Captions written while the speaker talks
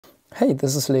Hey,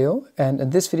 this is Leo, and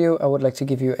in this video I would like to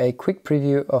give you a quick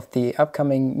preview of the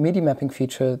upcoming MIDI mapping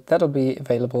feature that'll be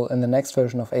available in the next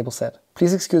version of AbleSet.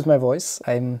 Please excuse my voice,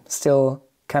 I'm still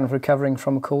kind of recovering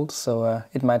from a cold, so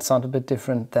it might sound a bit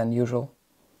different than usual.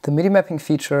 The MIDI mapping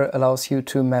feature allows you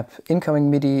to map incoming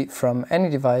MIDI from any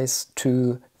device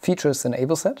to features in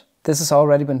AbleSet. This has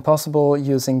already been possible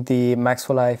using the Max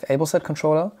for Live AbleSet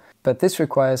controller, but this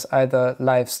requires either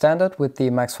Live Standard with the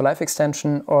Max for Live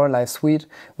extension or Live Suite,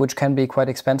 which can be quite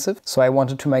expensive, so I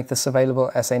wanted to make this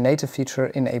available as a native feature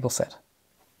in AbleSet.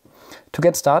 To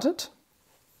get started,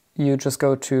 you just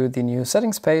go to the new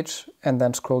settings page and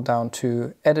then scroll down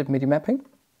to Edit MIDI Mapping.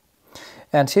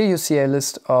 And here you see a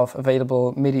list of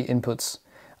available MIDI inputs.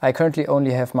 I currently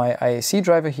only have my IAC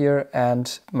driver here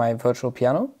and my virtual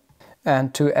piano.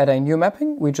 And to add a new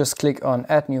mapping, we just click on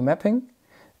Add New Mapping.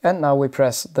 And now we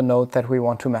press the note that we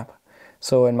want to map.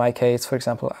 So in my case, for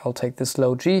example, I'll take this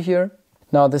low G here.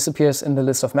 Now this appears in the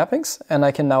list of mappings, and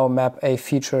I can now map a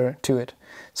feature to it.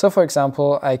 So for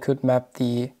example, I could map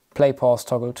the play pause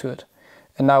toggle to it.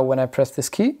 And now when I press this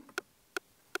key,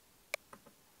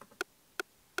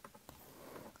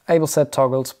 AbleSet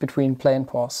toggles between play and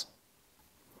pause.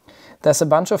 There's a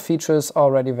bunch of features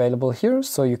already available here,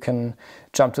 so you can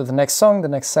jump to the next song, the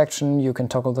next section, you can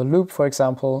toggle the loop, for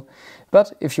example.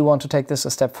 But if you want to take this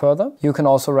a step further, you can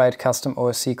also write custom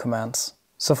OSC commands.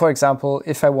 So for example,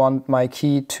 if I want my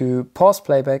key to pause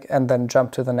playback and then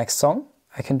jump to the next song,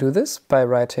 I can do this by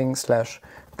writing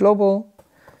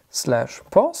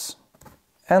 /global/pause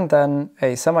and then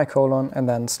a semicolon and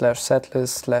then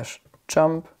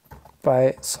 /setlist/jump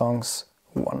by songs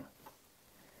 1.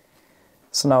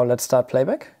 So now let's start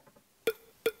playback.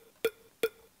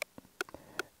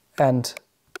 And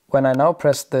when I now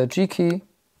press the G key,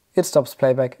 it stops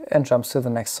playback and jumps to the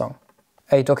next song.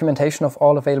 A documentation of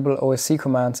all available OSC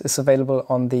commands is available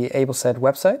on the AbleSet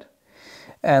website.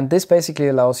 And this basically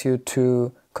allows you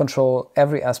to control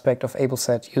every aspect of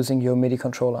AbleSet using your MIDI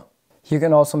controller. You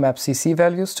can also map CC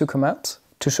values to commands.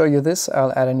 To show you this,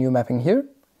 I'll add a new mapping here.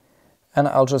 And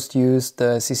I'll just use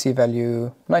the CC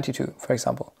value 92, for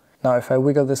example. Now if I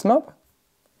wiggle this knob,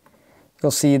 you'll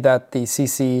see that the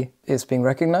CC is being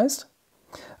recognized.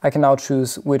 I can now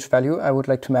choose which value I would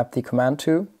like to map the command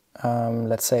to.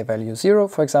 Let's say value 0,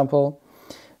 for example.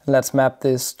 Let's map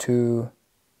this to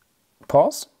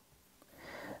pause.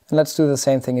 And let's do the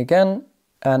same thing again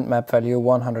and map value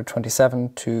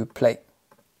 127 to play.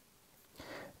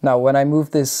 Now when I move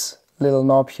this little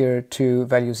knob here to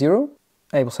value 0,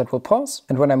 AbleSet will pause,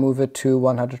 and when I move it to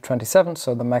 127,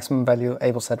 so the maximum value,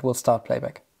 AbleSet will start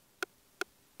playback.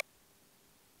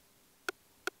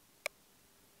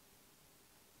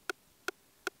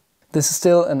 This is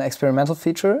still an experimental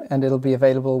feature and it'll be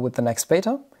available with the next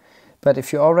beta, but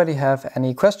if you already have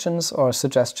any questions or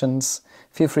suggestions,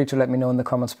 feel free to let me know in the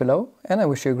comments below, and I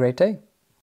wish you a great day.